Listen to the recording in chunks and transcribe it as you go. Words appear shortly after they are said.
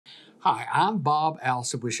Hi, I'm Bob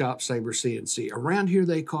Alsop with ShopSabre CNC. Around here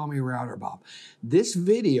they call me Router Bob. This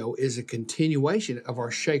video is a continuation of our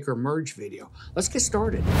shaker merge video. Let's get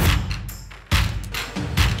started.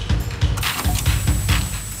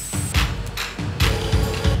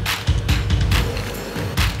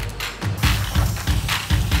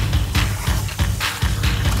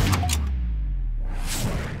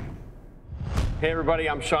 Hey everybody,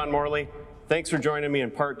 I'm Sean Morley. Thanks for joining me in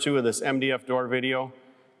part 2 of this MDF door video.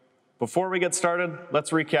 Before we get started, let's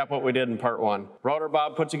recap what we did in part 1. Router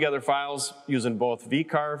Bob put together files using both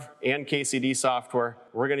VCarve and KCD software.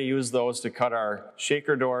 We're going to use those to cut our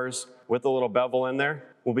shaker doors with a little bevel in there.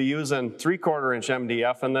 We'll be using 3/4 inch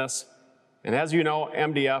MDF in this. And as you know,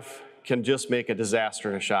 MDF can just make a disaster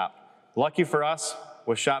in a shop. Lucky for us,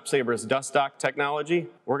 with ShopSabre's dust stock technology,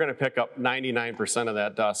 we're going to pick up 99% of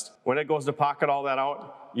that dust. When it goes to pocket all that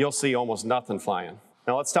out, you'll see almost nothing flying.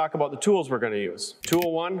 Now let's talk about the tools we're going to use.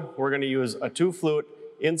 Tool 1, we're going to use a 2-flute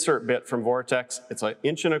insert bit from Vortex. It's an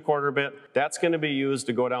 1¼ inch bit. That's going to be used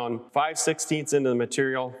to go down 5/16 into the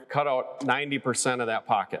material, cut out 90% of that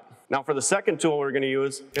pocket. Now for the second tool we're going to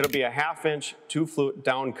use, it'll be a 1/2 inch 2-flute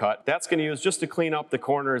down cut. That's going to use just to clean up the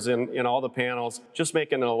corners in all the panels, just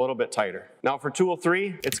making it a little bit tighter. Now for tool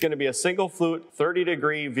 3, it's going to be a single flute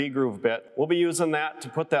 30-degree V-groove bit. We'll be using that to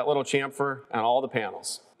put that little chamfer on all the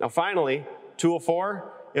panels. Now finally, tool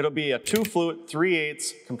 4, it'll be a 2-flute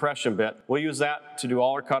 3/8 compression bit. We'll use that to do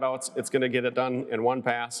all our cutouts. It's going to get it done in one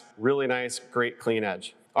pass. Really nice, great clean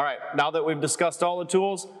edge. All right, now that we've discussed all the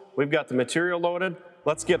tools, we've got the material loaded.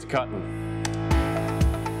 Let's get to cutting.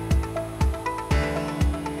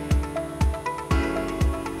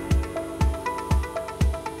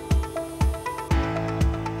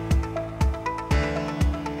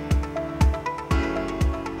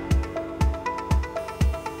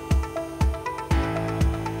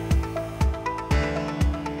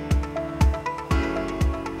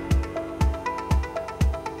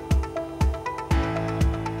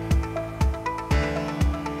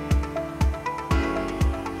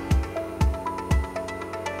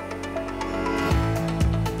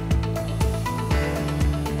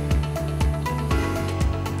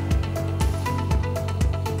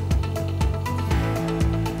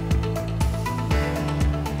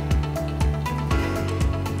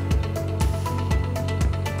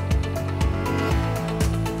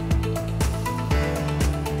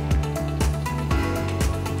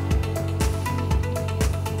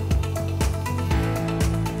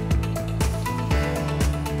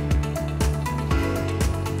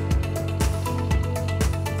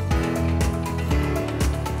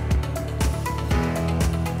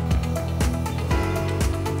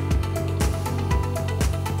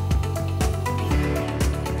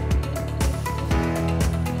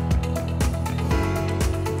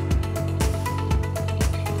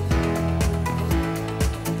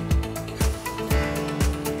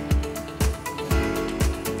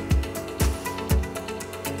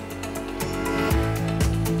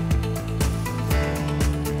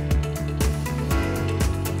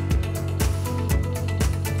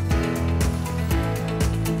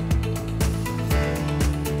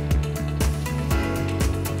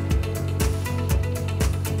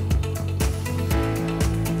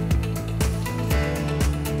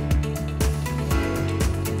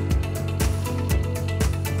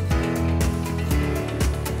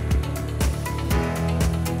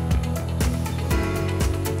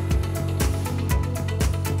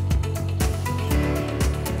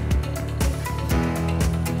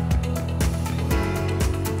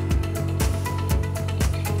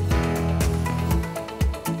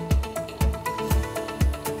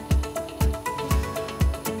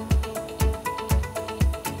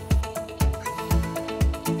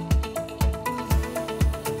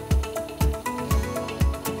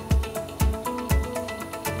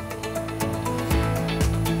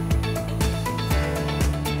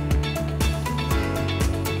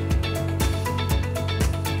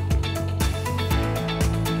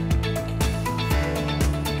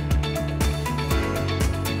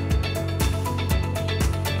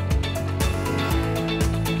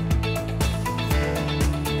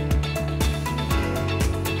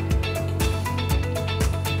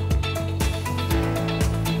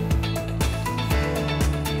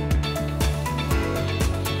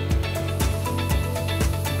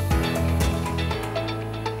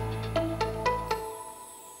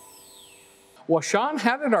 Well, Sean,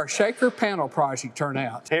 how did our shaker panel project turn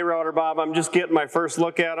out? Hey Router Bob, I'm just getting my first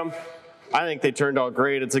look at them. I think they turned out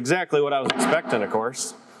great. It's exactly what I was expecting, of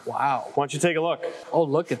course. Wow. Why don't you take a look? Oh,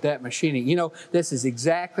 look at that machining. You know, this is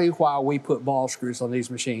exactly why we put ball screws on these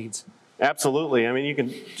machines. Absolutely. I mean, you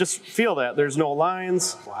can just feel that. There's no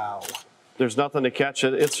lines. Wow. There's nothing to catch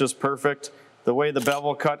it. It's just perfect. The way the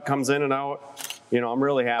bevel cut comes in and out, you know, I'm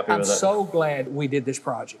really happy with it. I'm so glad we did this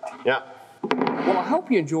project. Yeah. Well, I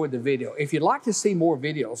hope you enjoyed the video. If you'd like to see more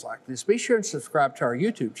videos like this, be sure and subscribe to our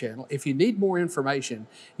YouTube channel. If you need more information,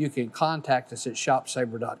 you can contact us at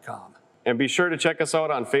ShopSabre.com. And be sure to check us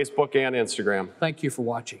out on Facebook and Instagram. Thank you for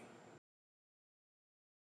watching.